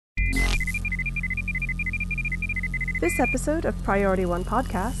This episode of Priority One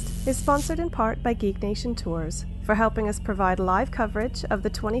Podcast is sponsored in part by Geek Nation Tours for helping us provide live coverage of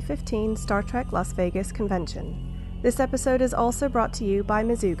the 2015 Star Trek Las Vegas convention. This episode is also brought to you by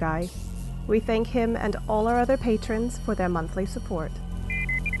Mizugai. We thank him and all our other patrons for their monthly support.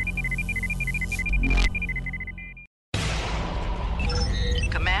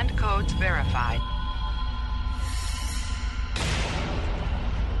 Command codes verified.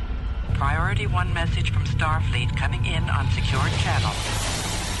 Priority 1 message from Starfleet coming in on secured channel.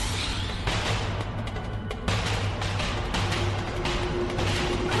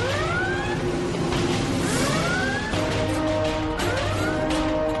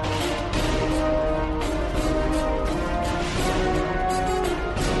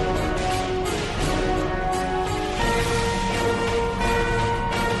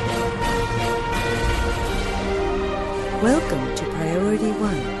 Welcome to Priority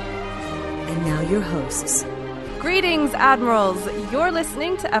One. And now your hosts. Greetings, Admirals! You're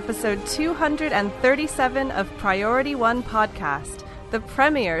listening to episode 237 of Priority One Podcast, the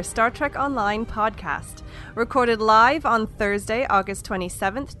premier Star Trek Online podcast, recorded live on Thursday, August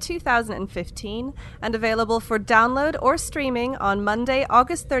 27th, 2015, and available for download or streaming on Monday,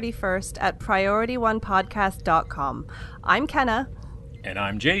 August 31st at PriorityOnePodcast.com. I'm Kenna. And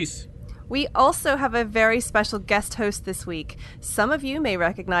I'm Jace. We also have a very special guest host this week. Some of you may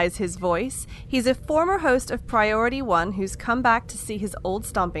recognize his voice. He's a former host of Priority One who's come back to see his old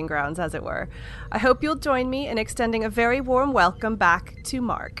stomping grounds, as it were. I hope you'll join me in extending a very warm welcome back to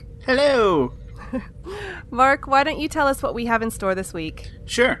Mark. Hello! Mark, why don't you tell us what we have in store this week?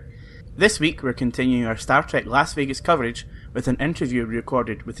 Sure. This week we're continuing our Star Trek Las Vegas coverage with an interview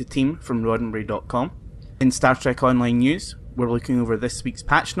recorded with the team from Roddenberry.com. In Star Trek Online News, we're looking over this week's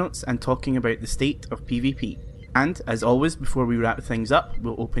patch notes and talking about the state of PvP. And, as always, before we wrap things up,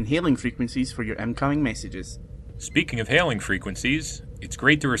 we'll open hailing frequencies for your incoming messages. Speaking of hailing frequencies, it's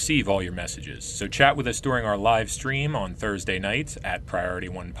great to receive all your messages, so chat with us during our live stream on Thursday nights at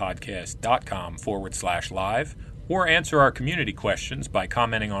PriorityOnePodcast.com/live, or answer our community questions by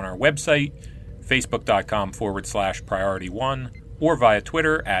commenting on our website, Facebook.com/PriorityOne, or via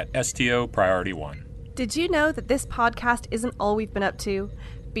Twitter at STOPriorityOne. Did you know that this podcast isn't all we've been up to?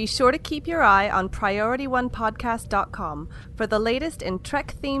 Be sure to keep your eye on PriorityOnePodcast.com for the latest in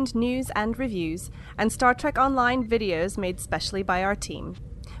Trek-themed news and reviews, and Star Trek Online videos made specially by our team.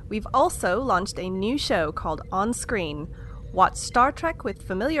 We've also launched a new show called On Screen. Watch Star Trek with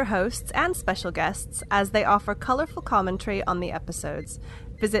familiar hosts and special guests as they offer colorful commentary on the episodes.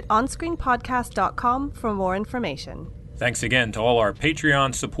 Visit OnScreenPodcast.com for more information. Thanks again to all our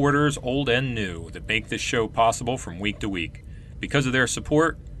Patreon supporters, old and new, that make this show possible from week to week. Because of their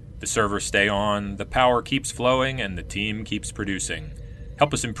support, the servers stay on, the power keeps flowing, and the team keeps producing.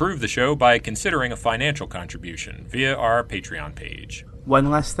 Help us improve the show by considering a financial contribution via our Patreon page. One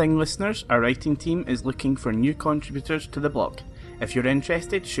last thing, listeners, our writing team is looking for new contributors to the blog. If you're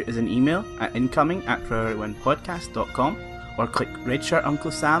interested, shoot us an email at incoming@PriorityOnePodcast.com or click Red Shirt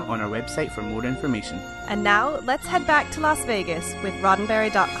Uncle Sam on our website for more information. And now, let's head back to Las Vegas with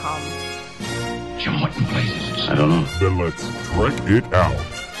Roddenberry.com. Jim, what in places? I don't know. Then let's trek it out.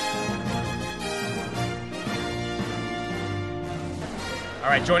 All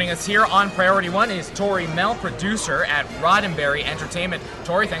right, joining us here on Priority One is Tori Mel, producer at Roddenberry Entertainment.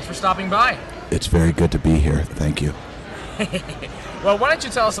 Tori, thanks for stopping by. It's very good to be here. Thank you. Well, why don't you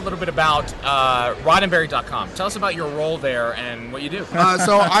tell us a little bit about Roddenberry.com? Tell us about your role there and what you do.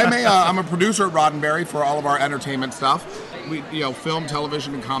 So I'm a producer at Roddenberry for all of our entertainment stuff. We, film,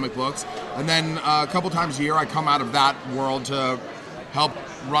 television, and comic books. And then a couple times a year, I come out of that world to help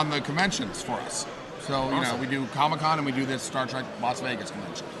run the conventions for us. So, Awesome. We do Comic-Con and we do this Star Trek Las Vegas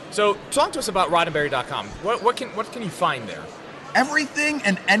convention. So, talk to us about Roddenberry.com. What can you find there? Everything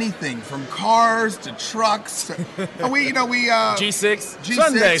and anything, from cars to trucks. We G6.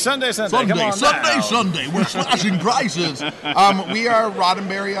 Sunday. Come on Sunday. We're slashing prices. We are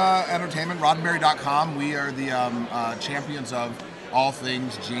Roddenberry Entertainment, Roddenberry.com. We are the champions of all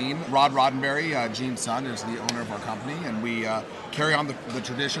things Gene. Rod Roddenberry, Gene's son, is the owner of our company, and we carry on the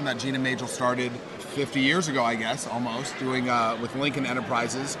tradition that Gene and Majel started 50 years ago, I guess, almost, doing with Lincoln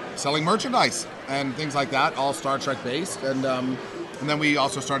Enterprises, selling merchandise and things like that, all Star Trek based. And then we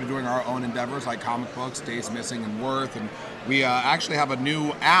also started doing our own endeavors like comic books, Days Missing and Worth. And we actually have a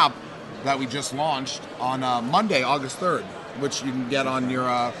new app that we just launched on Monday, August 3rd, which you can get on your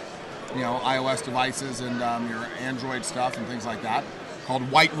iOS devices and your Android stuff and things like that,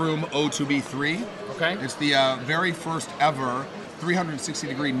 called White Room O2B3. Okay. It's the very first ever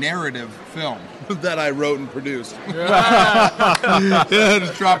 360-degree narrative film that I wrote and produced. Yeah,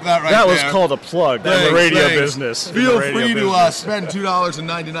 just drop that right there. That was called a plug in the radio business. Feel free to spend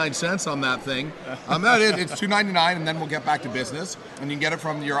 $2.99 on that thing. It's $2.99, and then we'll get back to business. And you can get it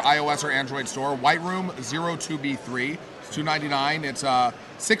from your iOS or Android store. White Room 02B3. It's $2.99. It's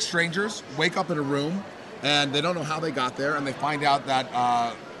 6 strangers wake up in a room, and they don't know how they got there, and they find out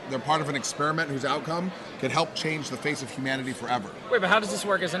that they're part of an experiment whose outcome could help change the face of humanity forever. Wait, but how does this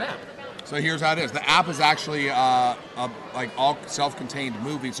work as an app? So here's how it is. The app is actually like all self-contained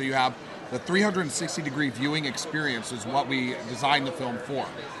movie. So you have the 360-degree viewing experience is what we designed the film for.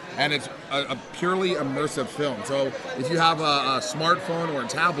 And it's a purely immersive film. So if you have a smartphone or a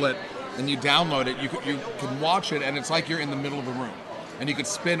tablet and you download it, you can watch it, and it's like you're in the middle of the room. And you could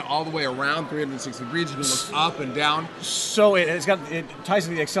spin all the way around 360 degrees. You can look up and down. So it ties to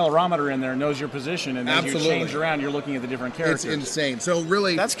the accelerometer in there, knows your position, and then you change around. You're looking at the different characters. It's insane. So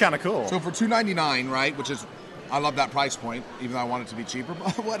really, that's kind of cool. So for $2.99, right, which is, I love that price point, even though I want it to be cheaper,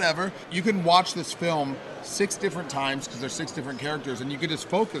 but whatever. You can watch this film 6 different times because there's 6 different characters, and you can just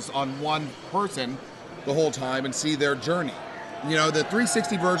focus on one person the whole time and see their journey. You know, the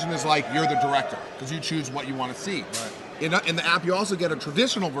 360 version is like you're the director because you choose what you want to see. Right. In the app, you also get a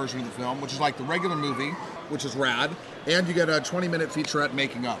traditional version of the film, which is like the regular movie, which is rad, and you get a 20-minute featurette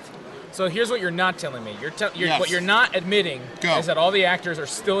making of. So here's what you're not telling me. What you're not admitting is that all the actors are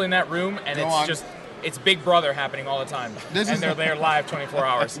still in that room, and it's Big Brother happening all the time. They're there live 24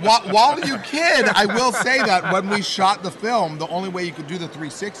 hours. While you kid, I will say that when we shot the film, the only way you could do the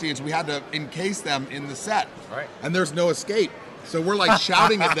 360 is we had to encase them in the set. Right. And there's no escape. So we're like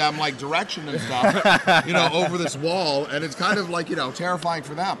shouting at them like direction and stuff, over this wall, and it's kind of like, terrifying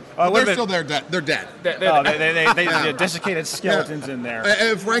for them. But they're still there. They're dead. They desiccated skeletons in there.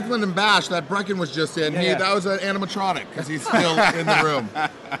 Franklin and Bash, that Brecken was just in, that was an animatronic because he's still in the room.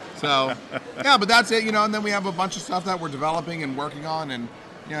 So, but that's it, and then we have a bunch of stuff that we're developing and working on, and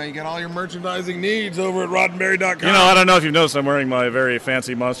you get all your merchandising needs over at Roddenberry.com. I don't know if you've noticed, I'm wearing my very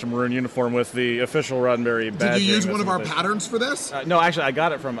fancy Monster Maroon uniform with the official Roddenberry badge. Did you use one of our patterns for this? No, actually, I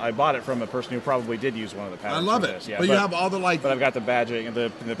bought it from a person who probably did use one of the patterns. I love it. This, yeah. But you have all the But I've got the badging and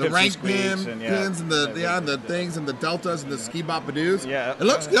the rank pins and the things and the deltas and the ski bop badoos. Yeah, it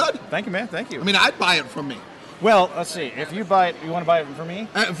looks good. Thank you, man. Thank you. I mean, I'd buy it from me. Well, let's see. If you buy it, you want to buy it from me?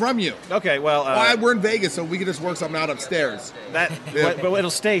 From you. Okay, well... we're in Vegas, so we can just work something out upstairs. But it'll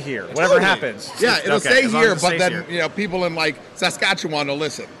stay here, whatever happens. Yeah, it'll stay here, but then, people in, Saskatchewan will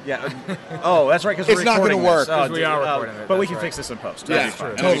listen. Yeah. Oh, that's right, because we're recording It's not going to work. Because we are recording it. But we can fix this in post. Yeah,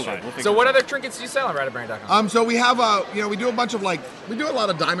 totally. So what other trinkets do you sell on Roddenberry.com? So we have, we do a bunch of, we do a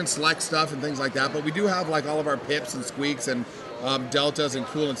lot of Diamond Select stuff and things like that, but we do have, all of our pips and squeaks and deltas and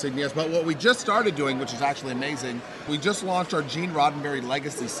cool insignias. But what we just started doing, which is actually amazing, we just launched our Gene Roddenberry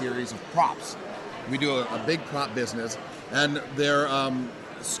Legacy series of props. We do a big prop business, and they're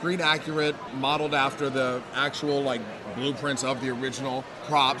screen accurate, modeled after the actual blueprints of the original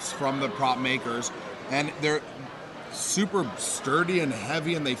props from the prop makers, and they're super sturdy and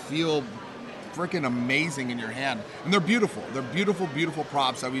heavy, and they feel freaking amazing in your hand, and they're beautiful. They're beautiful, beautiful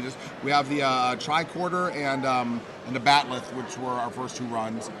props that we have the tricorder and the batleth, which were our first 2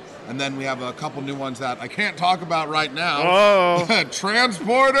 runs, and then we have a couple new ones that I can't talk about right now. Oh,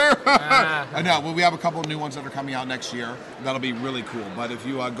 Transporter! I know. Well, we have a couple of new ones that are coming out next year. That'll be really cool. But if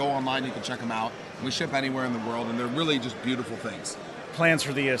you go online, you can check them out. We ship anywhere in the world, and they're really just beautiful things. Plans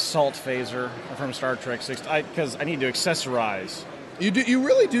for the assault phaser from Star Trek 6, because I need to accessorize. You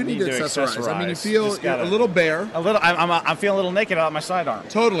really do need to accessorize. I mean, you feel a little bare. I'm feeling a little naked out my sidearm.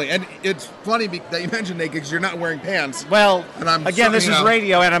 Totally, and it's funny that you mentioned naked because you're not wearing pants. Well, and this is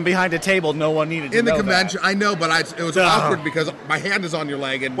radio, and I'm behind a table. No one needed to in know the convention. That. I know, but it was awkward because my hand is on your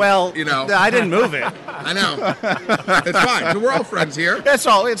leg, and I didn't move it. I know. It's fine. So we're all friends here. It's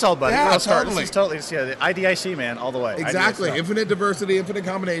all buddy. Yeah, totally. It's totally the IDIC, man, all the way. Exactly. Infinite diversity, infinite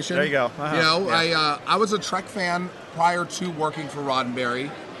combination. There you go. I was a Trek fan prior to working for Roddenberry,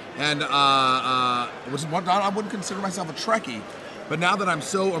 and I wouldn't consider myself a Trekkie, but now that I'm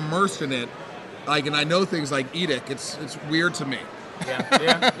so immersed in it, and I know things like Edic, it's weird to me.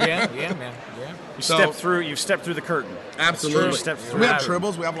 Yeah, man. Yeah. You've stepped through the curtain. Absolutely. Through. We have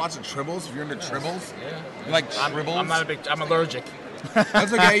tribbles. We have lots of tribbles. If you're into tribbles, you like tribbles. I'm allergic.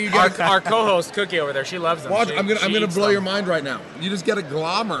 That's okay. You get our co-host Cookie over there. She loves them. Watch, I'm gonna blow your mind right now. You just get a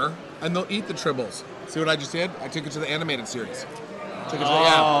glommer, and they'll eat the tribbles. See what I just did? I took it to the animated series.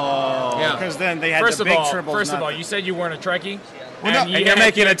 Because then they had the big tribbles. First of all, you said you weren't a Trekkie. And you're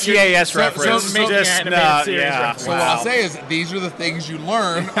making a TAS reference. So what I'll say is these are the things you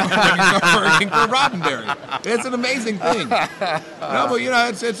learn when you start working for Roddenberry. It's an amazing thing. No, but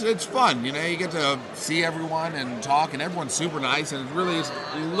it's fun. You get to see everyone and talk, and everyone's super nice, and it really is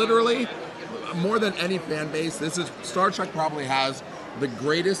literally more than any fan base. Star Trek probably has the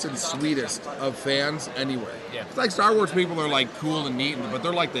greatest and sweetest of fans anywhere. Yeah. It's like Star Wars people are like cool and neat, but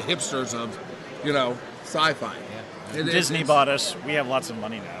they're like the hipsters of, sci-fi. Yeah. Disney bought us. We have lots of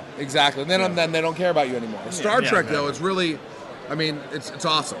money now. Exactly. And then they don't care about you anymore. Star Trek, though, it's really, it's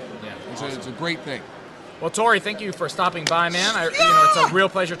awesome. Yeah. It's a great thing. Well, Tori, thank you for stopping by, man. It's a real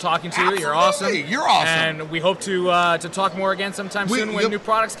pleasure talking to you. Absolutely. You're awesome. You're awesome. And we hope to talk more again sometime soon when new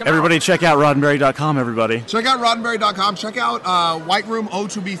products come Everybody out. check out Roddenberry.com, everybody. Check out Roddenberry.com. Check out White Room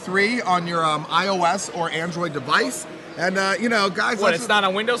O2B3 on your iOS or Android device. And, guys... What, it's not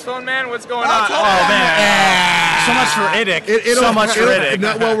on Windows Phone, man? What's going on? Oh, man. So much for IDIC. So much for IDIC.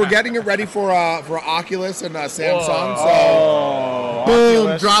 No, well, we're getting it ready for Oculus and Samsung. So, boom,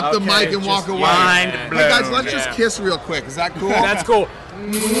 Oculus. Drop the mic and walk away. Mind Hey, blown. guys, let's just kiss real quick. Is that cool? That's cool.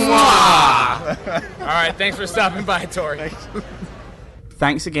 All right, thanks for stopping by, Tori.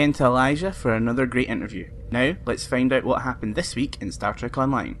 Thanks again to Elijah for another great interview. Now, let's find out what happened this week in Star Trek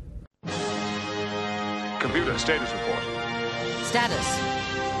Online. Computer status report. Status.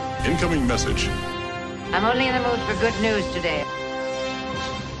 Incoming message. I'm only in the mood for good news today.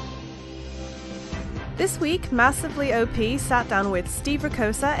 This week, Massively OP sat down with Steve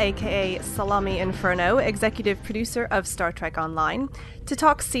Ricossa, aka Salami Inferno, executive producer of Star Trek Online, to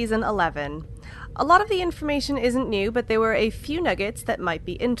talk Season 11. A lot of the information isn't new, but there were a few nuggets that might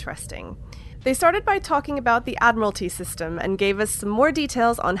be interesting. They started by talking about the Admiralty system and gave us some more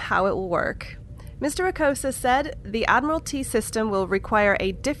details on how it will work. Mr. Ricossa said the Admiralty system will require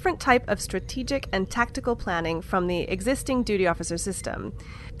a different type of strategic and tactical planning from the existing duty officer system.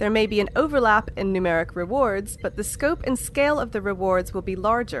 There may be an overlap in numeric rewards, but the scope and scale of the rewards will be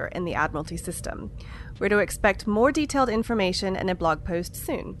larger in the Admiralty system. We're to expect more detailed information in a blog post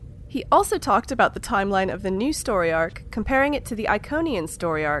soon. He also talked about the timeline of the new story arc, comparing it to the Iconian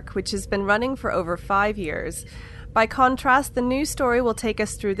story arc, which has been running for over 5 years. By contrast, the new story will take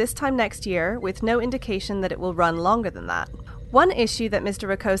us through this time next year, with no indication that it will run longer than that. One issue that Mr.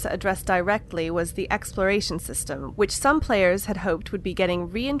 Ricossa addressed directly was the exploration system, which some players had hoped would be getting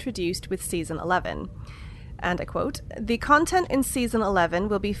reintroduced with Season 11. And I quote, "The content in Season 11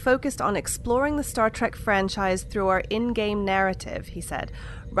 will be focused on exploring the Star Trek franchise through our in-game narrative," he said,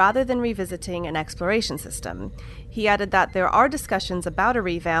 rather than revisiting an exploration system. He added that there are discussions about a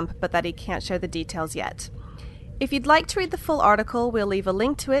revamp, but that he can't share the details yet. If you'd like to read the full article, we'll leave a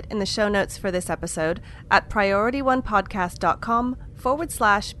link to it in the show notes for this episode at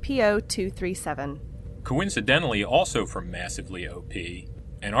PriorityOnePodcast.com/PO237. Coincidentally, also from Massively OP,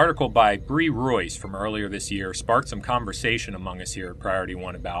 an article by Bree Royce from earlier this year sparked some conversation among us here at Priority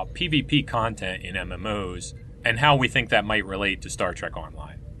One about PvP content in MMOs and how we think that might relate to Star Trek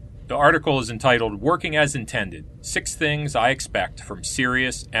Online. The article is entitled Working as Intended, 6 Things I Expect from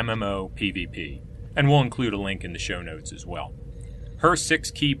Serious MMO PvP, and we'll include a link in the show notes as well. Her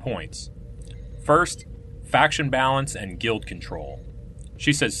 6 key points. First, faction balance and guild control.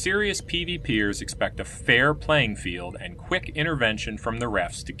 She says serious PvPers expect a fair playing field and quick intervention from the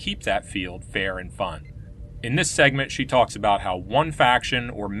refs to keep that field fair and fun. In this segment, she talks about how one faction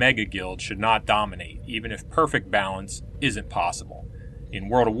or mega guild should not dominate, even if perfect balance isn't possible. In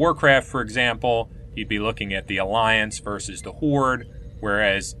World of Warcraft, for example, you'd be looking at the Alliance versus the Horde,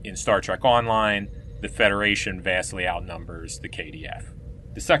 whereas in Star Trek Online, the Federation vastly outnumbers the KDF.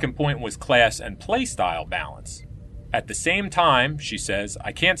 The second point was class and playstyle balance. At the same time, she says,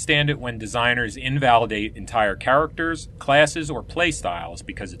 I can't stand it when designers invalidate entire characters, classes, or playstyles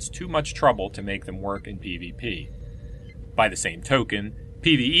because it's too much trouble to make them work in PvP. By the same token,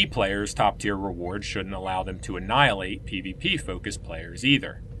 PvE players' top-tier rewards shouldn't allow them to annihilate PvP-focused players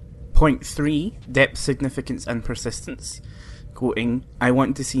either. Point 3, depth, significance, and persistence. Quoting, I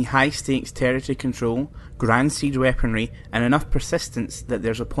want to see high-stakes territory control, grand siege weaponry, and enough persistence that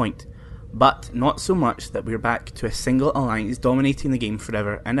there's a point. But not so much that we're back to a single alliance dominating the game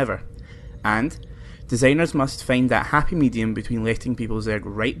forever and ever. And designers must find that happy medium between letting people zerg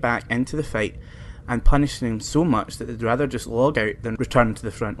right back into the fight and punishing them so much that they'd rather just log out than return to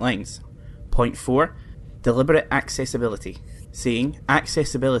the front lines. Point 4, deliberate accessibility. Saying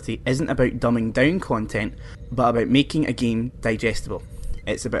accessibility isn't about dumbing down content, but about making a game digestible.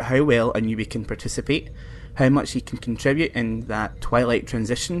 It's about how well a newbie can participate, how much he can contribute in that twilight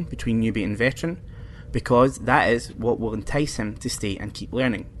transition between newbie and veteran, because that is what will entice him to stay and keep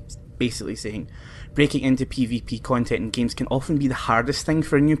learning. basically saying breaking into PvP content in games can often be the hardest thing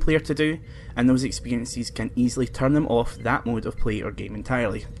for a new player to do, and those experiences can easily turn them off that mode of play or game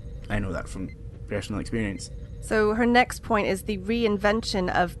entirely. I know that from personal experience. So her next point is the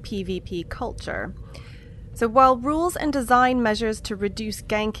reinvention of PvP culture. So while rules and design measures to reduce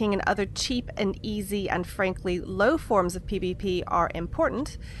ganking and other cheap and easy and frankly low forms of PvP are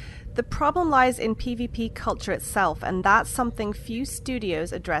important, the problem lies in PvP culture itself, and that's something few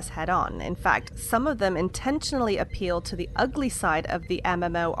studios address head-on. In fact, some of them intentionally appeal to the ugly side of the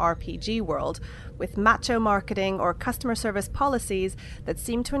MMORPG world, with macho marketing or customer service policies that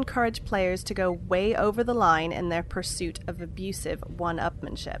seem to encourage players to go way over the line in their pursuit of abusive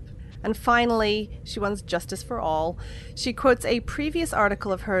one-upmanship. And finally, she wants justice for all. She quotes a previous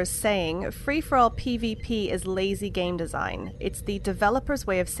article of hers saying, free-for-all PvP is lazy game design. It's the developer's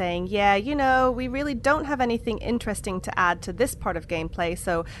way of saying, yeah, you know, we really don't have anything interesting to add to this part of gameplay,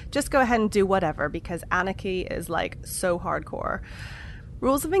 so just go ahead and do whatever, because anarchy is, like, so hardcore.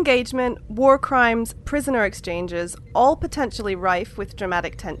 Rules of engagement, war crimes, prisoner exchanges, all potentially rife with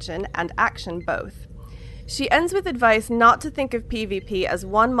dramatic tension and action both. She ends with advice not to think of PvP as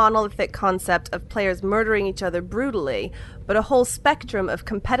one monolithic concept of players murdering each other brutally, but a whole spectrum of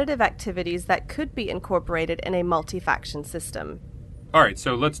competitive activities that could be incorporated in a multi-faction system. All right,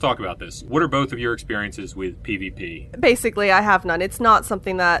 so let's talk about this. What are both of your experiences with PvP? Basically, I have none. It's not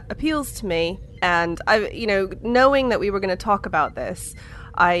something that appeals to me, and knowing that we were going to talk about this,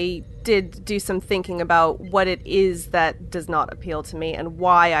 I did do some thinking about what it is that does not appeal to me and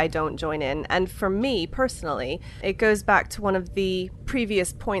why I don't join in. And for me, personally, it goes back to one of the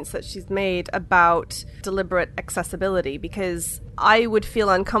previous points that she's made about deliberate accessibility, because I would feel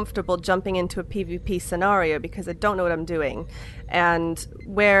uncomfortable jumping into a PvP scenario because I don't know what I'm doing. And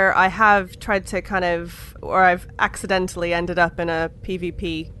where I have tried to or I've accidentally ended up in a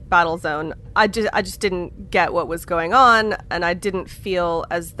PvP battle zone, I just didn't get what was going on, and I didn't feel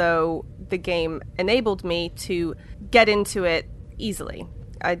as though the game enabled me to get into it easily.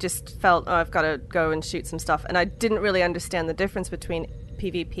 I just felt, I've got to go and shoot some stuff, and I didn't really understand the difference between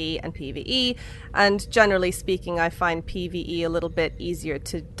PvP and PvE, and generally speaking, I find PvE a little bit easier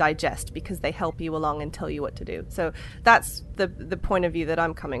to digest because they help you along and tell you what to do. So that's the point of view that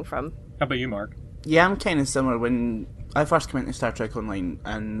I'm coming from. How about you, Mark? Yeah, I'm kind of similar. When I first came into Star Trek Online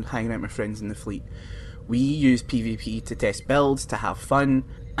and hanging out with my friends in the fleet, we used PvP to test builds, to have fun,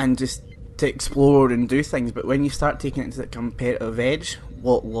 and just to explore and do things. But when you start taking it to the competitive edge,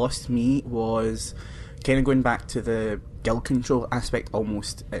 what lost me was kind of going back to the guild control aspect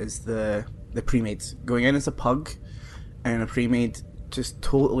almost, is the pre-mades. Going in as a pug and a pre-made just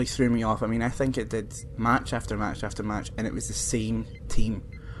totally threw me off. I mean, I think it did match after match after match, and it was the same team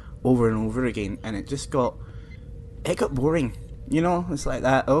over and over again, and it got boring. You know, it's like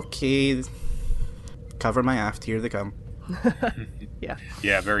that, okay, cover my aft, here they come.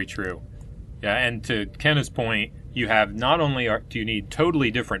 Yeah, very true. Yeah, and to Kenna's point, you have not only do you need totally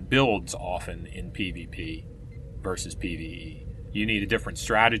different builds often in PvP versus PvE, you need a different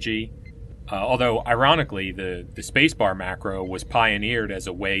strategy. Although, ironically, the spacebar macro was pioneered as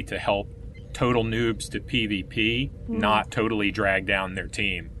a way to help total noobs to PvP not totally drag down their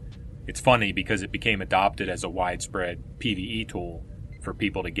team. It's funny because it became adopted as a widespread PvE tool for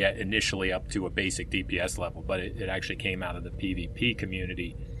people to get initially up to a basic DPS level, but it actually came out of the PvP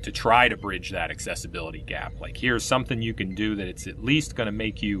community to try to bridge that accessibility gap. Like, here's something you can do that it's at least going to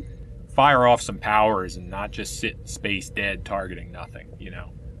make you fire off some powers and not just sit in space dead targeting nothing,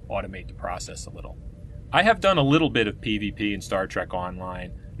 automate the process a little. I have done a little bit of PvP in Star Trek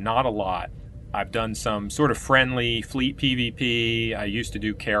Online, not a lot. I've done some sort of friendly fleet PvP. I used to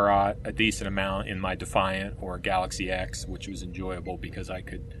do Karat a decent amount in my Defiant or Galaxy X, which was enjoyable because I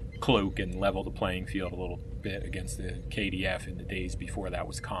could cloak and level the playing field a little bit against the KDF in the days before that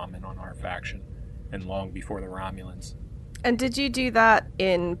was common on our faction and long before the Romulans. And did you do that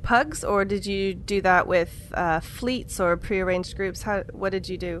in pugs, or did you do that with fleets or prearranged groups? What did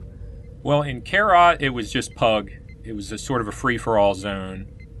you do? Well, in Karat, it was just pug. It was a sort of a free-for-all zone.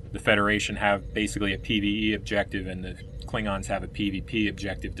 The Federation have basically a PvE objective, and the Klingons have a PvP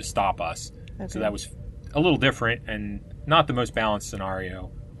objective to stop us. Okay. So that was a little different and not the most balanced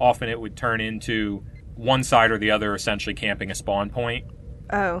scenario. Often it would turn into one side or the other essentially camping a spawn point.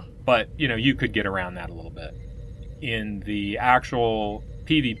 Oh. But, you could get around that a little bit. In the actual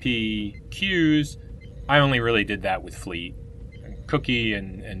PvP queues, I only really did that with Fleet. Cookie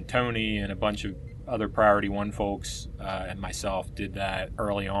and Tony and a bunch of other Priority 1 folks and myself did that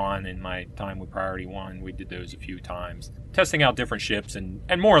early on in my time with Priority 1. We did those a few times, testing out different ships and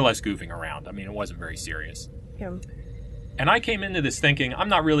more or less goofing around. I mean, it wasn't very serious. Yeah. And I came into this thinking I'm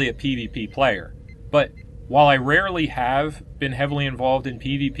not really a PvP player. But while I rarely have been heavily involved in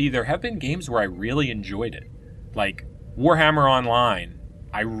PvP, there have been games where I really enjoyed it. Like Warhammer Online.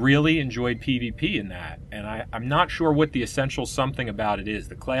 I really enjoyed PvP in that, and I'm not sure what the essential something about it is.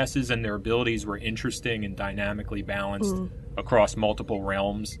 The classes and their abilities were interesting and dynamically balanced across multiple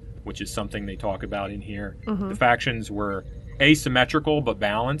realms, which is something they talk about in here. The factions were asymmetrical but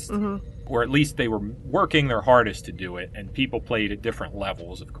balanced, or at least they were working their hardest to do it, and people played at different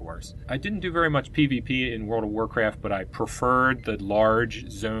levels, of course. I didn't do very much PvP in World of Warcraft, but I preferred the large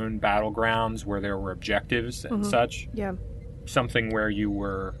zone battlegrounds where there were objectives and such. Yeah. Something where you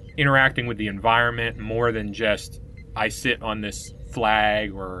were interacting with the environment more than just, I sit on this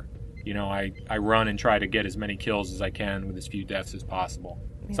flag, or, you know, I run and try to get as many kills as I can with as few deaths as possible.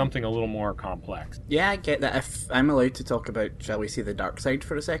 Yeah. Something a little more complex. Yeah, I get that. If I'm allowed to talk about, shall we say, the dark side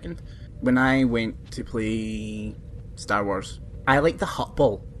for a second. When I went to play Star Wars, I liked the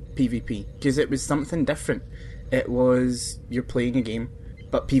Hutball PvP, because it was something different. It was, you're playing a game,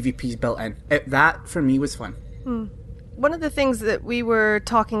 but PvP's built in. That, for me, was fun. One of the things that we were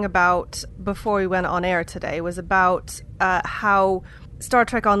talking about before we went on air today was about how Star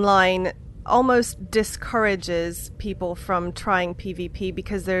Trek Online almost discourages people from trying PvP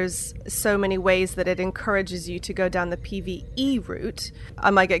because there's so many ways that it encourages you to go down the PvE route. I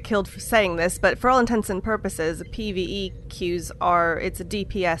might get killed for saying this, but for all intents and purposes, PvE queues it's a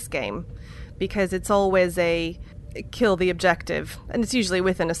DPS game because it's always a kill the objective, and it's usually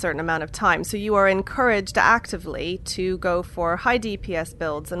within a certain amount of time. So you are encouraged actively to go for high DPS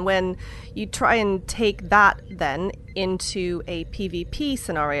builds, and when you try and take that then into a PvP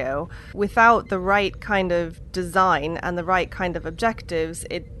scenario without the right kind of design and the right kind of objectives,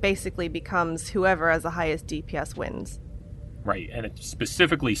 it basically becomes whoever has the highest DPS wins. Right, and it's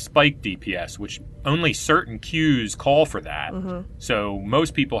specifically spike DPS, which only certain queues call for that. So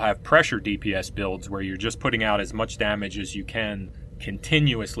most people have pressure DPS builds where you're just putting out as much damage as you can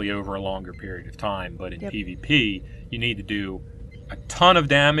continuously over a longer period of time. But in PvP, you need to do a ton of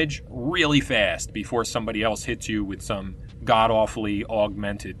damage really fast before somebody else hits you with some god-awfully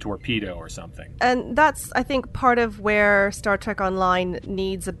augmented torpedo or something. And that's, I think, part of where Star Trek Online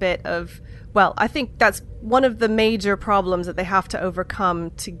needs a bit of... Well, I think that's one of the major problems that they have to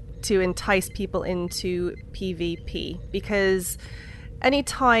overcome to entice people into PvP. Because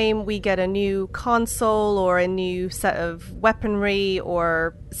anytime we get a new console or a new set of weaponry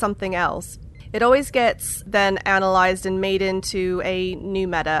or something else, it always gets then analyzed and made into a new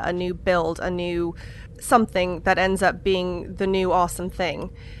meta, a new build, a new something that ends up being the new awesome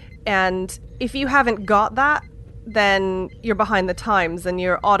thing. And if you haven't got that, then you're behind the times and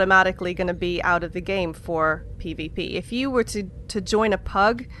you're automatically going to be out of the game for PvP. If you were to join a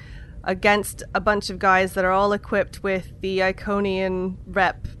pug against a bunch of guys that are all equipped with the Iconian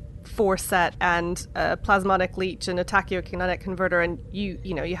rep 4 set and a plasmatic leech and a tachyokinetic converter, and you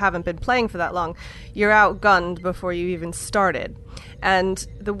haven't been playing for that long, you're outgunned before you even started. And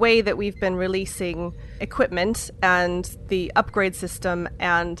the way that we've been releasing equipment and the upgrade system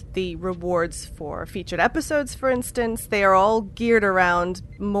and the rewards for featured episodes, for instance, they are all geared around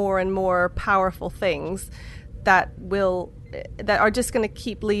more and more powerful things that are just going to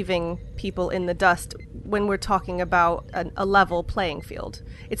keep leaving people in the dust when we're talking about a level playing field.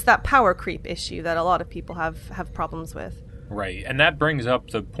 It's that power creep issue that a lot of people have problems with. Right, and that brings up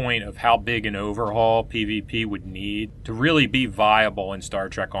the point of how big an overhaul PvP would need to really be viable in Star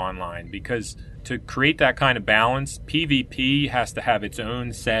Trek Online, because to create that kind of balance, PvP has to have its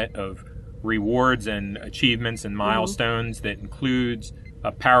own set of rewards and achievements and milestones that includes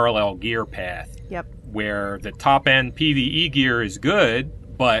a parallel gear path. Yep. Where the top-end PvE gear is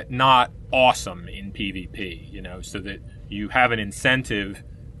good, but not awesome in PvP, so that you have an incentive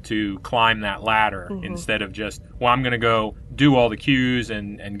to climb that ladder instead of just, well, I'm going to go do all the queues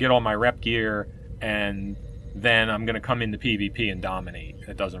and get all my rep gear, and then I'm going to come into PvP and dominate.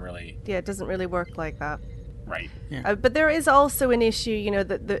 It doesn't really... Yeah, it doesn't really work like that. Right. Yeah. But there is also an issue,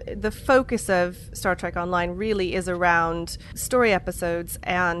 that the focus of Star Trek Online really is around story episodes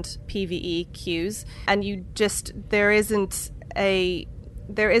and PvE queues, and there isn't a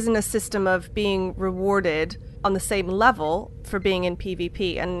system of being rewarded on the same level for being in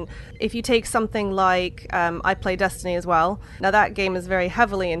PvP. And if you take something like I play Destiny as well, now that game is very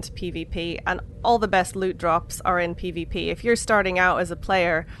heavily into PvP, and all the best loot drops are in PvP. If you're starting out as a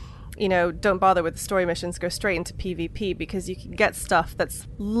player, don't bother with the story missions, go straight into PvP, because you can get stuff that's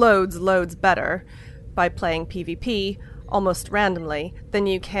loads better by playing PvP almost randomly than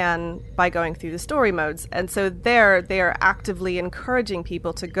you can by going through the story modes. And so there they are actively encouraging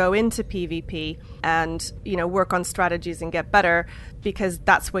people to go into PvP and, work on strategies and get better, because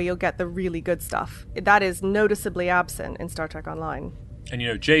that's where you'll get the really good stuff. That is noticeably absent in Star Trek Online.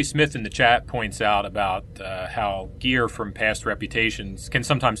 And, Jay Smith in the chat points out about how gear from past reputations can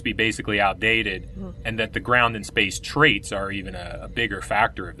sometimes be basically outdated, and that the ground and space traits are even a bigger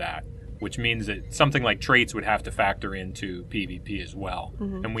factor of that, which means that something like traits would have to factor into PvP as well.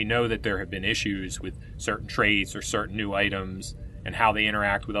 And we know that there have been issues with certain traits or certain new items and how they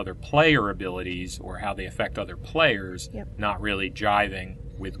interact with other player abilities or how they affect other players, not really jiving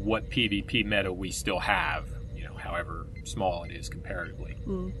with what PvP meta we still have, however small it is comparatively.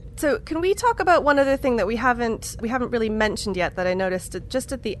 So can we talk about one other thing that we haven't really mentioned yet that I noticed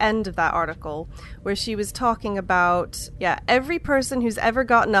just at the end of that article, where she was talking about, every person who's ever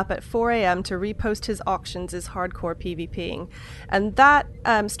gotten up at 4 a.m. to repost his auctions is hardcore PvPing. And that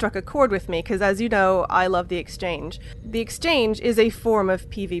struck a chord with me because, as you know, I love the Exchange. The Exchange is a form of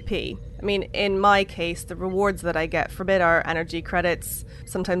PvP. I mean, in my case, the rewards that I get from it are energy credits,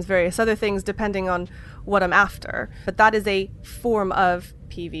 sometimes various other things depending on what I'm after. But that is a form of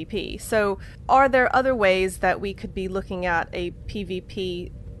PvP. So are there other ways that we could be looking at a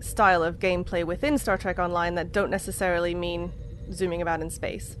PvP style of gameplay within Star Trek Online that don't necessarily mean zooming about in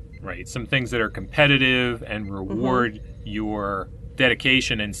space? Right. Some things that are competitive and reward your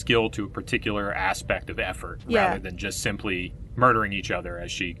dedication and skill to a particular aspect of effort rather than just simply murdering each other, as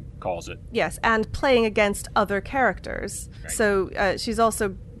she calls it. Yes, and playing against other characters. Right. So she's also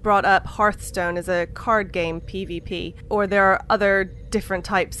brought up Hearthstone as a card game PvP, or there are other different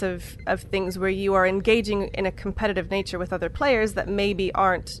types of things where you are engaging in a competitive nature with other players that maybe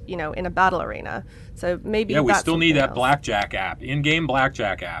aren't, in a battle arena. So maybe we still need that blackjack app, in-game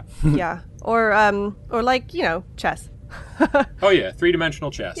blackjack app. or like, chess. Oh yeah,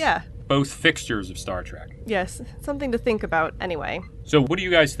 3-dimensional chess. Yeah. Both fixtures of Star Trek. Yes, something to think about anyway. So what do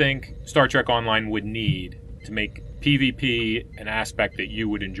you guys think Star Trek Online would need to make PvP an aspect that you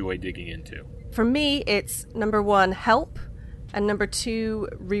would enjoy digging into? For me, it's number 1, help, and number 2,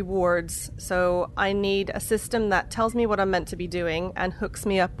 rewards. So I need a system that tells me what I'm meant to be doing and hooks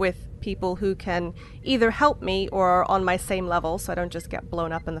me up with people who can either help me or are on my same level, so I don't just get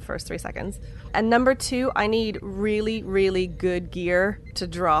blown up in the first 3 seconds. And number 2, I need really, really good gear to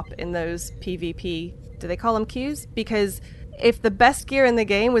drop in those PvP, do they call them queues? Because if the best gear in the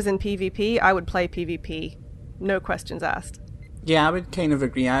game was in PvP, I would play PvP. No questions asked. Yeah, I would kind of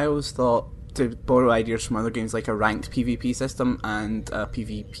agree. I always thought, to borrow ideas from other games, like a ranked PvP system and a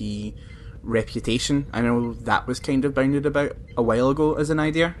PvP reputation. I know that was kind of bounded about a while ago as an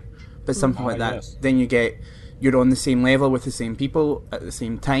idea, but something like that. Yes. Then you're on the same level with the same people at the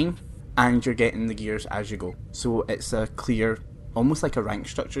same time, and you're getting the gears as you go. So it's a clear, almost like a rank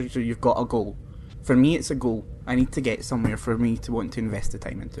structure, so you've got a goal. For me, it's a goal. I need to get somewhere for me to want to invest the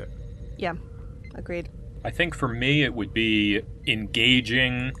time into it. Yeah, agreed. I think for me it would be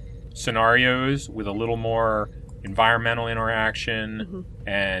engaging scenarios with a little more environmental interaction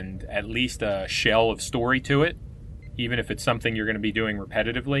and at least a shell of story to it, even if it's something you're going to be doing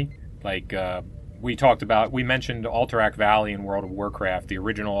repetitively. Like we mentioned Alterac Valley in World of Warcraft. The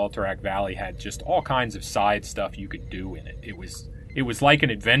original Alterac Valley had just all kinds of side stuff you could do in it. It was like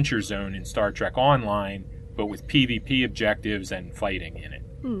an adventure zone in Star Trek Online, but with PvP objectives and fighting in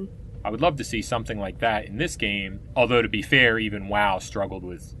it. I would love to see something like that in this game, although to be fair, even WoW struggled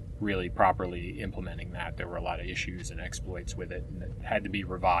with really properly implementing that. There were a lot of issues and exploits with it, and it had to be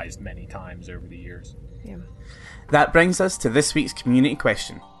revised many times over the years. Yeah. That brings us to this week's community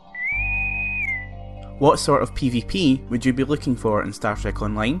question. What sort of PvP would you be looking for in Star Trek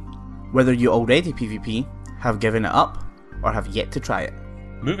Online? Whether you already PvP, have given it up, or have yet to try it.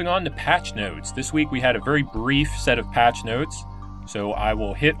 Moving on to patch notes. This week we had a very brief set of patch notes, so I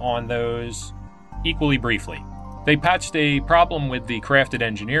will hit on those equally briefly. They patched a problem with the Crafted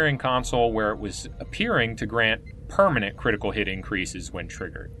Engineering console where it was appearing to grant permanent critical hit increases when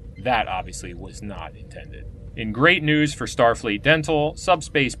triggered. That obviously was not intended. In great news for Starfleet Dental,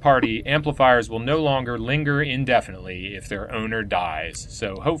 Subspace Party amplifiers will no longer linger indefinitely if their owner dies,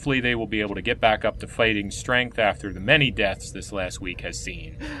 so hopefully they will be able to get back up to fighting strength after the many deaths this last week has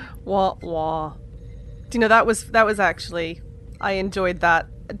seen. Wah wah. Do you know, that was actually, I enjoyed that.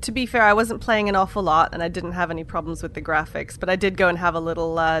 To be fair, I wasn't playing an awful lot and I didn't have any problems with the graphics, but I did go and have a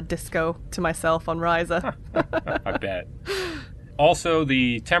little disco to myself on Ryza. I bet. Also,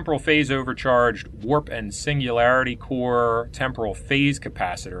 the temporal phase overcharged warp and singularity core temporal phase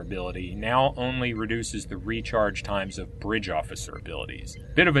capacitor ability now only reduces the recharge times of bridge officer abilities.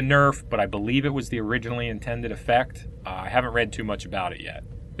 Bit of a nerf, but I believe it was the originally intended effect. I haven't read too much about it yet.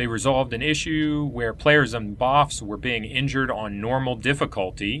 They resolved an issue where players and boffs were being injured on normal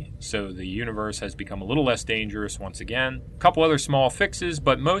difficulty, so the universe has become a little less dangerous once again. A couple other small fixes,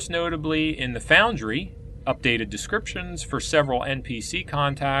 but most notably in the Foundry, updated descriptions for several NPC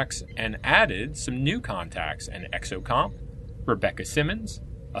contacts and added some new contacts: an Exocomp, Rebecca Simmons,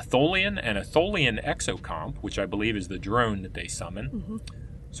 a Tholian, and a Tholian Exocomp, which I believe is the drone that they summon. Mm-hmm.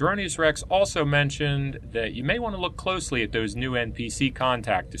 Zeronius Rex also mentioned that you may want to look closely at those new NPC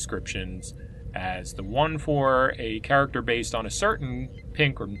contact descriptions, as the one for a character based on a certain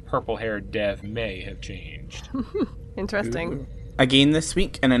pink or purple-haired dev may have changed. Interesting. Ooh. Again this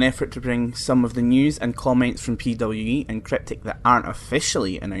week, in an effort to bring some of the news and comments from PWE and Cryptic that aren't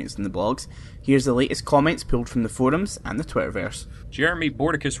officially announced in the blogs, here's the latest comments pulled from the forums and the Twitterverse. Jeremy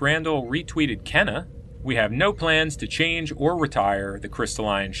Bordicus Randall retweeted Kenna. "We have no plans to change or retire the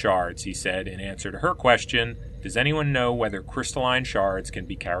crystalline shards," he said in answer to her question, "Does anyone know whether crystalline shards can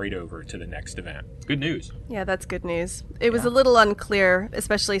be carried over to the next event?" Good news. Yeah, that's good news. It was a little unclear,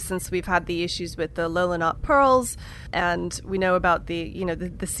 especially since we've had the issues with the Lolonot Pearls, and we know about the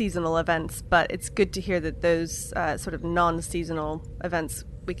seasonal events, but it's good to hear that those sort of non-seasonal events,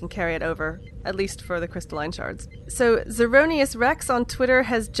 we can carry it over, at least for the crystalline shards. So Zeronius Rex on Twitter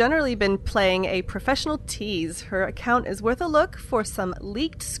has generally been playing a professional tease. Her account is worth a look for some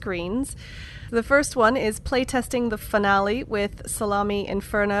leaked screens. The first one is playtesting the finale with Salami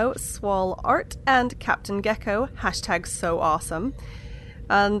Inferno, Swall Art, and Captain Gecko, #SoAwesome.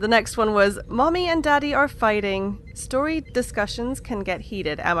 And the next one was, "Mommy and Daddy are fighting. Story discussions can get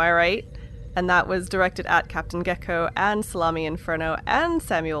heated, am I right?" And that was directed at Captain Gecko and Salami Inferno and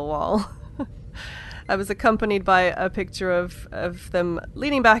Samuel Wall. I was accompanied by a picture of them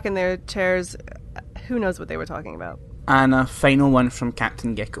leaning back in their chairs. Who knows what they were talking about? And a final one from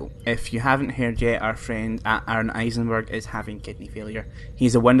Captain Gecko. "If you haven't heard yet, our friend Aaron Eisenberg is having kidney failure.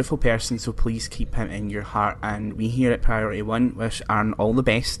 He's a wonderful person, so please keep him in your heart, and we here at Priority One wish Aaron all the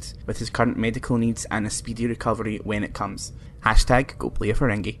best with his current medical needs and a speedy recovery when it comes. #go play a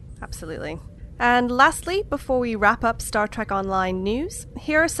Ferengi." Absolutely. And lastly, before we wrap up Star Trek Online news,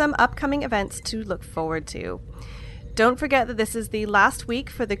 here are some upcoming events to look forward to. Don't forget that this is the last week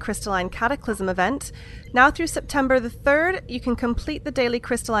for the Crystalline Cataclysm event. Now through September the 3rd, you can complete the daily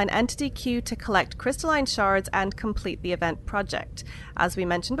Crystalline Entity queue to collect crystalline shards and complete the event project. As we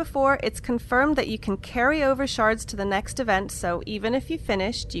mentioned before, it's confirmed that you can carry over shards to the next event, so even if you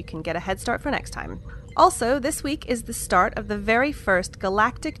finished, you can get a head start for next time. Also, this week is the start of the very first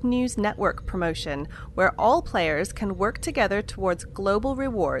Galactic News Network promotion, where all players can work together towards global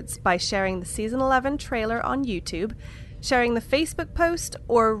rewards by sharing the Season 11 trailer on YouTube, sharing the Facebook post,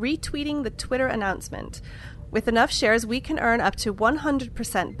 or retweeting the Twitter announcement. With enough shares, we can earn up to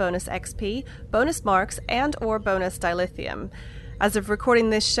 100% bonus XP, bonus marks, and or bonus dilithium. As of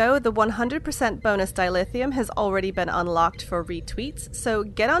recording this show, the 100% bonus dilithium has already been unlocked for retweets, so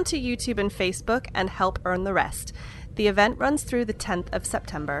get onto YouTube and Facebook and help earn the rest. The event runs through the 10th of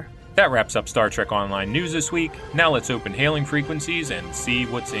September. That wraps up Star Trek Online news this week. Now let's open hailing frequencies and see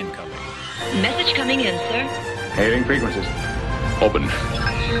what's incoming. Message coming in, sir. Hailing frequencies. Open.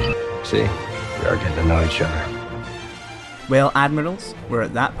 See, we are getting to know each other. Well, Admirals, we're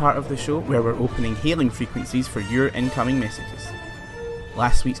at that part of the show where we're opening hailing frequencies for your incoming messages.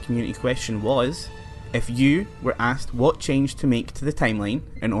 Last week's community question was, if you were asked what change to make to the timeline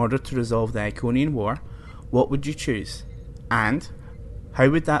in order to resolve the Iconian War, what would you choose? And how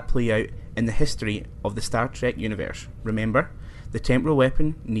would that play out in the history of the Star Trek universe? Remember, the temporal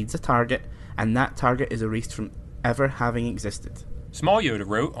weapon needs a target, and that target is erased from ever having existed. Small Yoda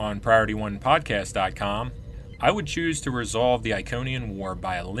wrote on PriorityOnePodcast.com, "I would choose to resolve the Iconian War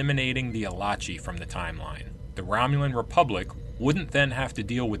by eliminating the Alachi from the timeline. The Romulan Republic wouldn't then have to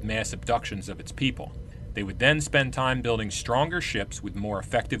deal with mass abductions of its people. They would then spend time building stronger ships with more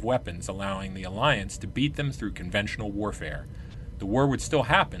effective weapons, allowing the Alliance to beat them through conventional warfare. The war would still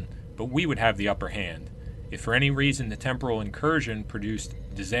happen, but we would have the upper hand. If for any reason the temporal incursion produced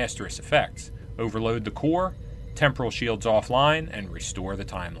disastrous effects, overload the core, temporal shields offline, and restore the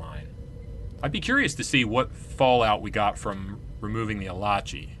timeline." I'd be curious to see what fallout we got from removing the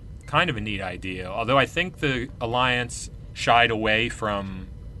Alachi. Kind of a neat idea, although I think the Alliance shied away from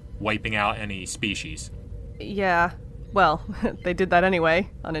wiping out any species. Yeah, well, they did that anyway,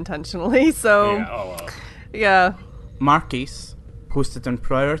 unintentionally, so... Yeah. Marcus posted on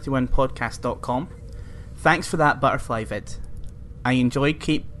PriorityOnePodcast.com, "Thanks for that butterfly vid. I enjoyed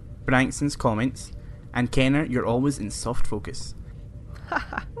Kate Brankson's comments, and Kenner, you're always in soft focus.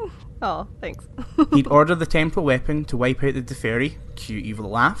 Oh, thanks. He'd order the temporal weapon to wipe out the Deferi, cue evil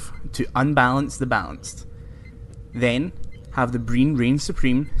laugh, to unbalance the balanced. Then, have the Breen reign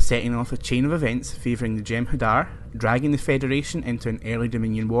supreme, setting off a chain of events favouring the Jem'Hadar, dragging the Federation into an early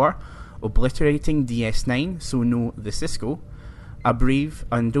Dominion war, obliterating DS9, so no the Cisco. A brave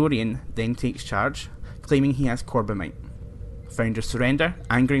Andorian then takes charge, claiming he has Corbomite. Founders surrender,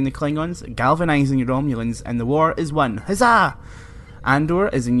 angering the Klingons, galvanising the Romulans, and the war is won. Huzzah! Andor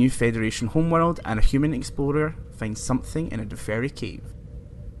is a new Federation homeworld, and a human explorer finds something in a Deferi cave.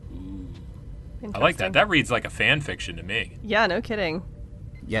 I like that. That reads like a fan fiction to me. Yeah, no kidding.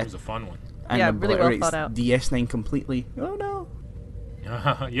 Yeah. It was a fun one. And yeah, really well thought out. DS9 completely. Oh no.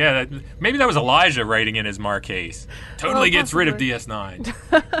 Yeah, maybe that was Elijah writing in his Marquise. Totally gets rid of DS9.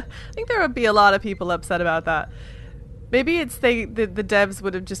 I think there would be a lot of people upset about that. Maybe it's the devs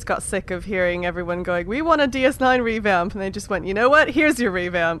would have just got sick of hearing everyone going, we want a DS9 revamp, and they just went, you know what, here's your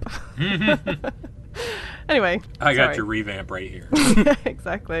revamp. Anyway. I got your revamp right here.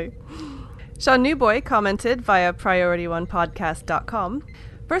 Exactly. Sean Newboy commented via PriorityOnePodcast.com,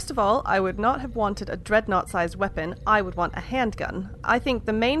 first of all, I would not have wanted a dreadnought-sized weapon, I would want a handgun. I think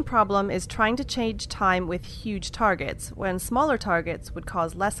the main problem is trying to change time with huge targets, when smaller targets would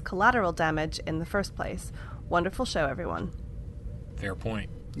cause less collateral damage in the first place. Wonderful show, everyone. Fair point.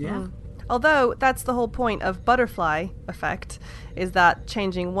 Yeah. Although, that's the whole point of butterfly effect, is that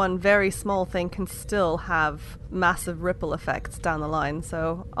changing one very small thing can still have massive ripple effects down the line,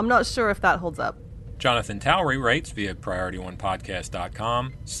 so I'm not sure if that holds up. Jonathan Towery writes via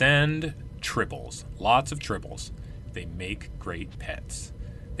PriorityOnePodcast.com, send tribbles. Lots of tribbles. They make great pets.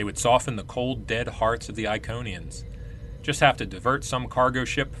 They would soften the cold, dead hearts of the Iconians. Just have to divert some cargo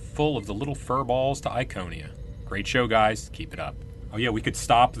ship full of the little furballs to Iconia. Great show, guys. Keep it up. Oh yeah, we could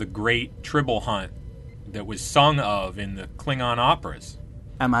stop the great tribble hunt that was sung of in the Klingon operas.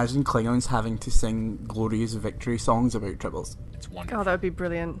 Imagine Klingons having to sing glorious victory songs about tribbles. It's wonderful. Oh, that would be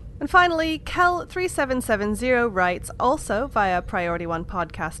brilliant. And finally, Kel3770 writes, also via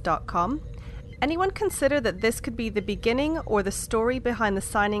PriorityOnePodcast.com, anyone consider that this could be the beginning or the story behind the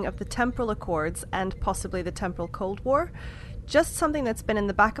signing of the Temporal Accords and possibly the Temporal Cold War? Just something that's been in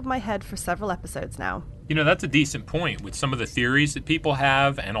the back of my head for several episodes now. You know, that's a decent point with some of the theories that people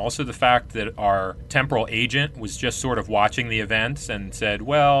have, and also the fact that our temporal agent was just sort of watching the events and said,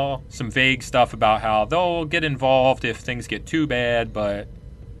 well, some vague stuff about how they'll get involved if things get too bad, but,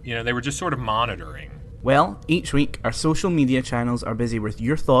 you know, they were just sort of monitoring. Well, each week our social media channels are busy with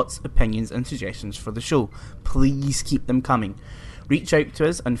your thoughts, opinions and suggestions for the show. Please keep them coming. Reach out to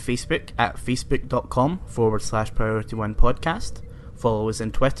us on Facebook at facebook.com/PriorityOnePodcast. Follow us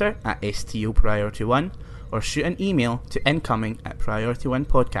on Twitter at STOPriority1, or shoot an email to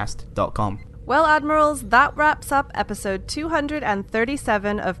incoming@PriorityOnePodcast.com. Well, Admirals, that wraps up episode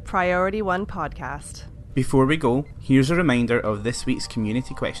 237 of Priority One Podcast. Before we go, here's a reminder of this week's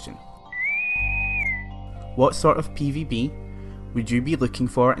community question. What sort of PvP would you be looking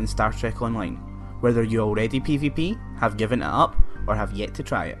for in Star Trek Online? Whether you already PvP, have given it up, or have yet to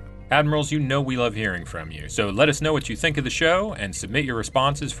try it. Admirals, you know we love hearing from you, so let us know what you think of the show and submit your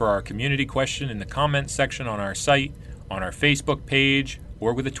responses for our community question in the comments section on our site, on our Facebook page,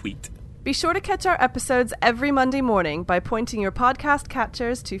 or with a tweet. Be sure to catch our episodes every Monday morning by pointing your podcast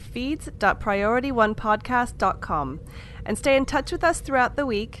catchers to feeds.PriorityOnePodcast.com, and stay in touch with us throughout the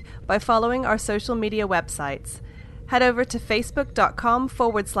week by following our social media websites. Head over to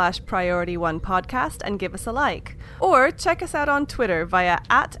facebook.com/PriorityOnePodcast and give us a like. Or check us out on Twitter via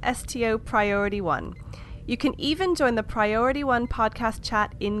 @STOPriority1. You can even join the Priority One podcast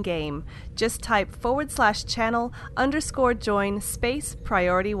chat in-game. Just type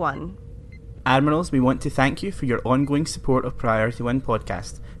 /channel_join_Priority1. Admirals, we want to thank you for your ongoing support of Priority One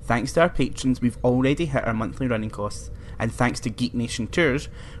Podcast. Thanks to our patrons, we've already hit our monthly running costs. And thanks to Geek Nation Tours,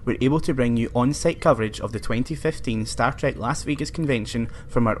 we're able to bring you on-site coverage of the 2015 Star Trek Las Vegas convention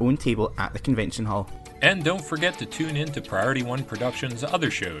from our own table at the convention hall. And don't forget to tune in to Priority One Productions'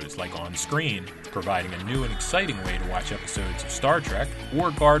 other shows like On Screen, providing a new and exciting way to watch episodes of Star Trek, or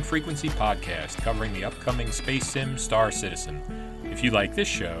Guard Frequency Podcast, covering the upcoming space sim Star Citizen. If you like this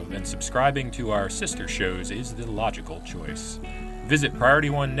show, then subscribing to our sister shows is the logical choice. Visit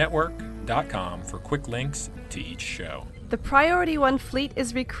PriorityOneNetwork.com for quick links to each show. The Priority One fleet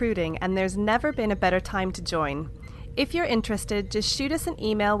is recruiting, and there's never been a better time to join. If you're interested, just shoot us an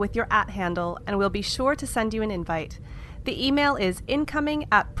email with your @handle, and we'll be sure to send you an invite. The email is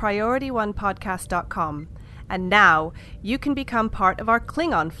incoming@PriorityOnePodcast.com. And now, you can become part of our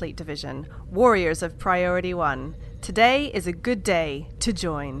Klingon Fleet Division, Warriors of Priority One. Today is a good day to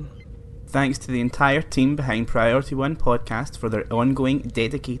join. Thanks to the entire team behind Priority One Podcast for their ongoing,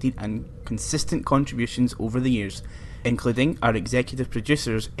 dedicated and consistent contributions over the years, including our executive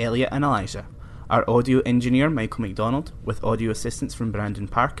producers Elliot and Elijah, our audio engineer Michael McDonald, with audio assistance from Brandon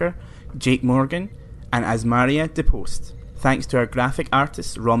Parker, Jake Morgan, and Asmaria DePost. Thanks to our graphic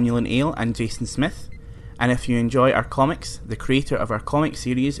artists Romulan Ale and Jason Smith. And if you enjoy our comics, the creator of our comic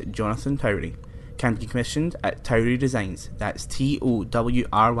series, Jonathan Towry, can be commissioned at Towry Designs. That's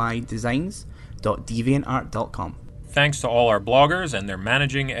TOWRY Designs.deviantart.com. Thanks to all our bloggers and their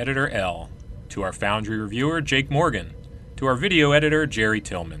managing editor, Elle. To our Foundry reviewer, Jake Morgan. To our video editor, Jerry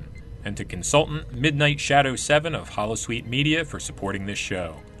Tillman. And to consultant Midnight Shadow 7 of Holosuite Media for supporting this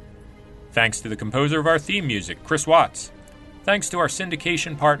show. Thanks to the composer of our theme music, Chris Watts. Thanks to our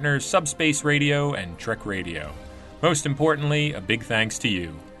syndication partners, Subspace Radio and Trek Radio. Most importantly, a big thanks to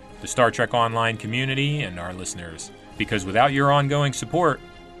you, the Star Trek Online community and our listeners, because without your ongoing support,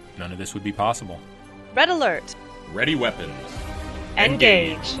 none of this would be possible. Red alert. Ready weapons.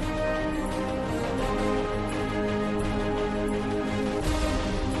 Engage.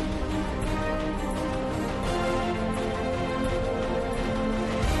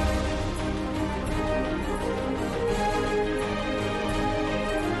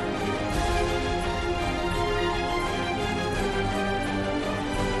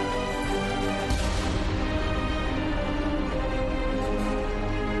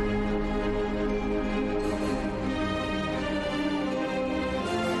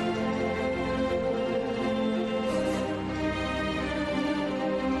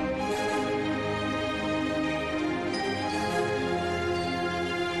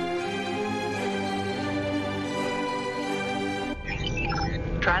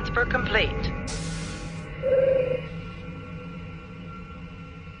 Transfer complete.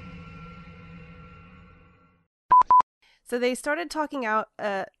 So they started talking about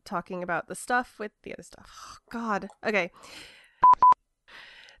the stuff with the other stuff. Oh, God. Okay.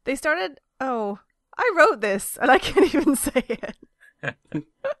 They started. Oh, I wrote this and I can't even say it.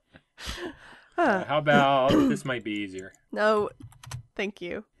 How about this might be easier? No, thank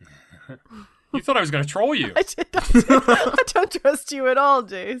you. You thought I was going to troll you. I I don't trust you at all,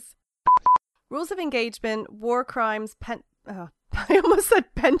 Jace. Rules of engagement, war crimes, I almost said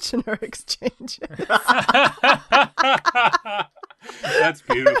pensioner exchanges. That's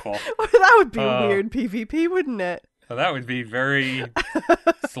beautiful. That would be weird PvP, wouldn't it? Well, that would be very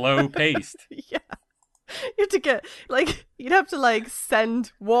slow paced. Yeah. You have to get, you'd have to,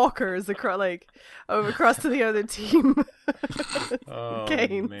 send walkers across to the other team. Oh,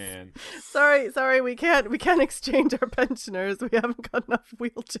 Games. man. Sorry, we can't exchange our pensioners. We haven't got enough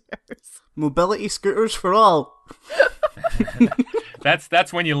wheelchairs. Mobility scooters for all.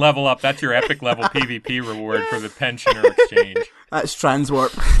 That's when you level up. That's your epic level PvP reward for the pensioner exchange. That's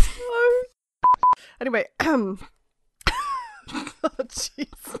transwarp. Anyway, oh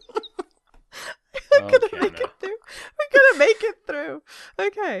jeez. I'm gonna make it through. We're gonna make it through.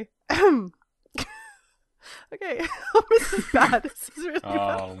 Okay. Okay. Oh, this is bad. This is really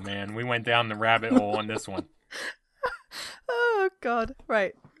bad. Oh, man. We went down the rabbit hole on this one. Oh, God.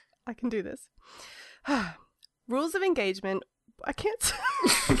 Right. I can do this. Rules of engagement. I can't.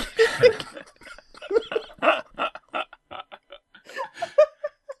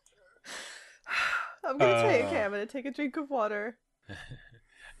 I'm gonna take a drink of water.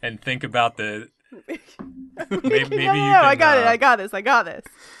 And think about the. Maybe you can, I got this.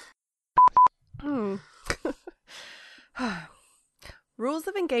 Rules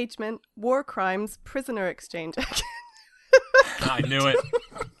of engagement, war crimes, prisoner exchange. I knew it.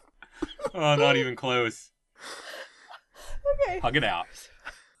 Oh, not even close. Okay. Hug it out.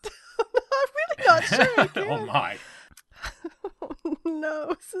 I'm really not sure. Oh my. No,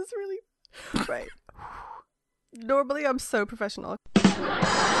 this is really right. Normally, I'm so professional.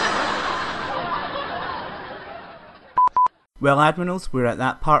 Well, Admirals, we're at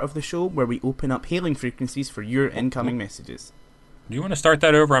that part of the show where we open up hailing frequencies for your incoming messages. Do you want to start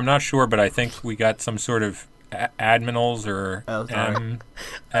that over? I'm not sure, but I think we got some sort of admirals or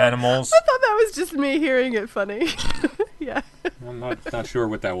animals. I thought that was just me hearing it funny. Yeah. I'm not sure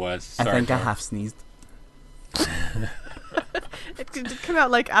what that was. Sorry, I think I half sneezed. It could come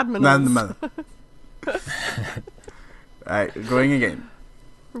out like admirals. Alright, going again.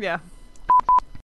 Yeah.